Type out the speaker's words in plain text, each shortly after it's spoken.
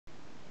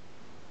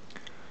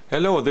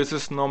Hello, this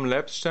is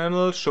snomLabs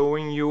channel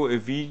showing you a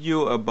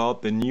video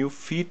about the new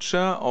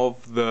feature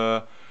of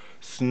the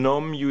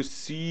snom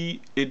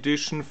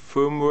edition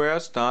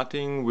firmware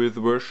starting with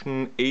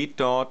version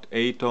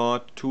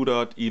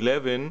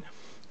 8.8.2.11.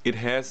 It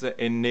has an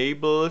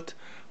enabled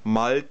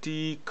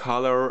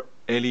multicolor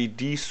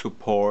LED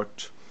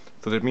support.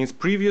 So that means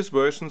previous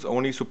versions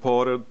only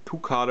supported two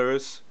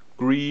colors,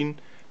 green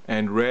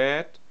and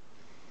red.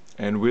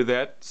 And with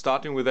that,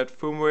 starting with that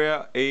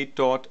firmware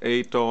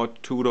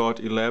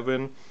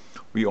 8.8.2.11,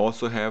 we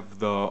also have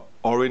the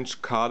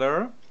orange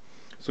color.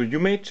 So you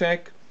may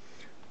check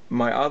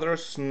my other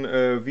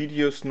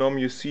video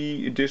snom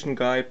edition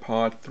guide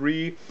part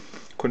 3,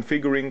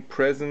 configuring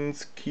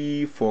presence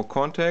key for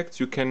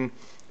contacts. You can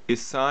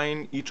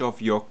assign each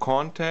of your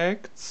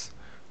contacts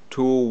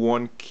to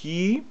one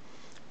key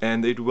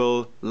and it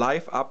will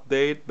live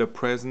update the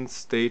presence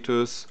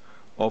status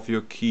of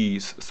your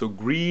keys. So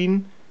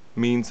green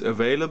means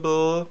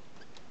available,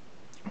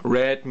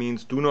 red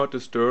means do not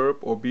disturb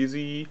or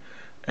busy,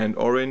 and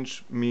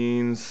orange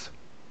means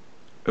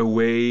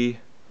away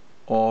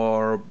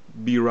or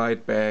be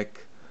right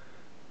back.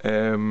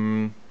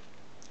 So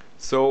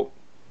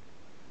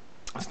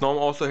snom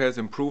also has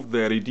improved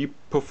the LED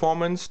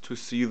performance to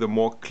see the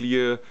more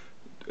clear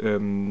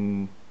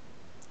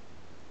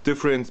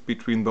difference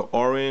between the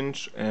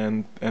orange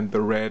and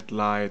the red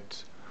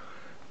light.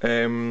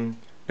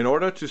 In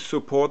order to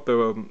support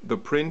the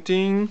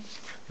printing,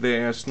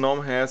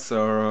 snom has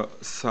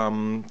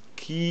some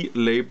key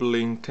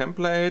labeling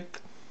template.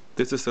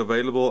 This is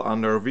available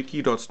under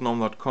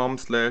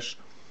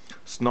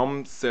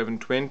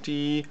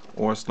wiki.snom.com/snom720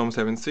 or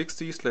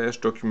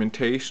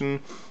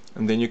snom760/documentation,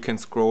 and then you can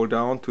scroll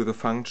down to the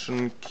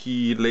function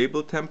key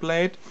label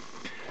template.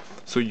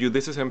 So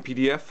this is a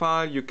PDF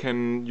file. You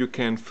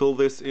can fill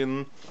this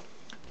in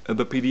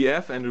the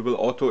PDF and it will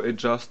auto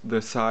adjust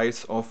the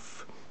size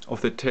of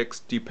the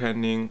text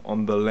depending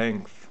on the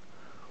length.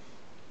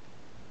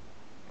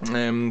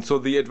 So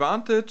the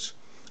advantage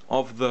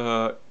of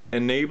the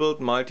enabled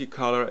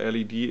multicolor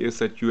LED is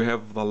that you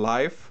have the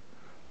live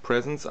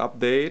presence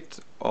update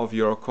of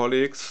your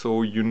colleagues,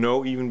 so you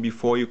know even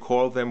before you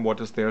call them what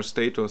is their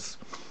status.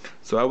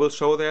 So I will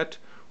show that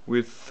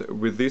with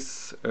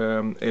this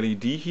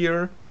LED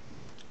here.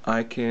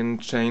 I can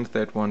change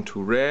that one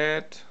to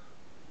red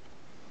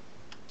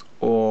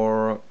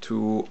or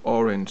to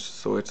orange,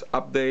 so it's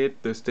update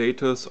the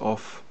status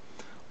of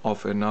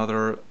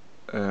another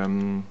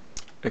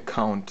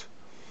account.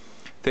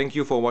 Thank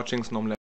you for watching snomLabs.